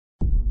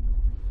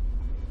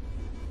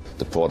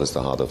The port is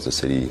the heart of the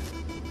city.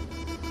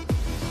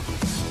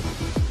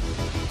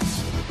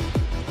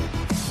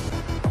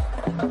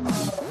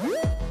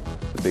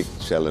 The big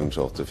challenge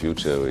of the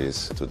future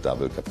is to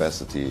double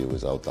capacity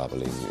without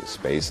doubling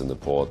space in the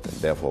port, and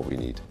therefore we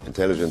need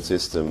intelligent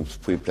systems,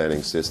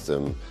 pre-planning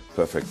system,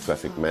 perfect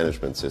traffic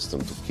management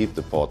system to keep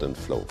the port in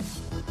flow.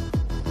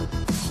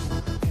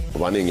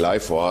 Running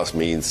live for us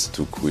means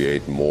to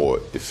create more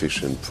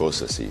efficient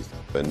processes.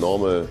 A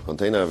normal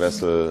container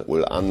vessel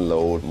will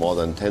unload more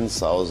than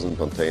 10,000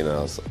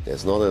 containers.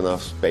 There's not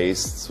enough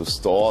space to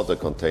store the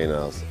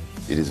containers.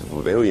 It is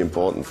very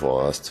important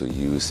for us to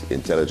use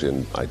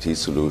intelligent IT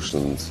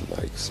solutions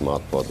like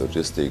Smart Port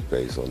Logistics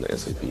based on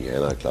SAP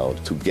HANA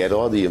Cloud to get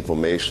all the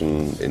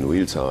information in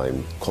real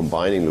time,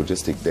 combining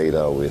logistic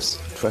data with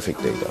traffic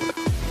data.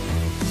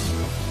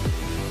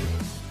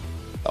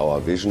 Our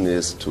vision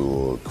is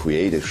to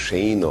create a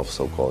chain of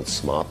so-called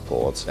smart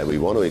ports, and we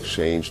want to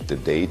exchange the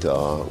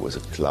data with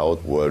a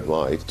cloud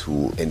worldwide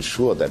to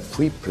ensure that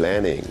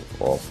pre-planning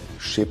of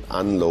ship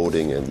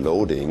unloading and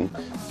loading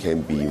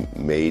can be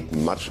made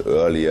much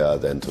earlier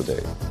than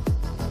today.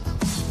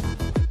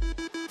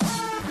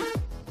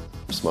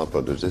 Smart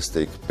Port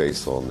Logistics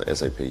based on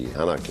SAP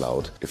HANA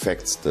Cloud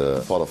affects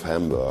the Port of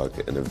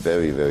Hamburg in a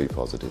very, very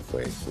positive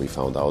way. We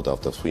found out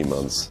after 3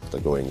 months after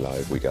going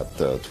live, we got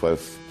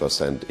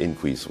 12%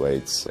 increase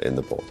rates in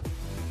the port.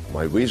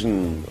 My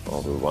vision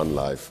of a One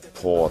Live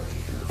port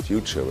in the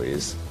future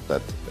is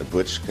that a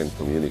bridge can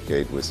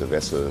communicate with a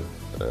vessel,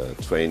 a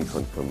train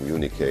can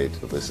communicate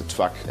with a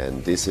truck,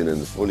 and this in a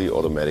fully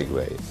automatic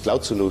way.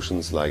 Cloud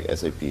solutions like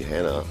SAP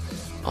HANA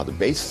are the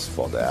basis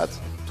for that,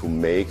 to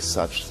make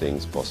such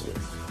things possible.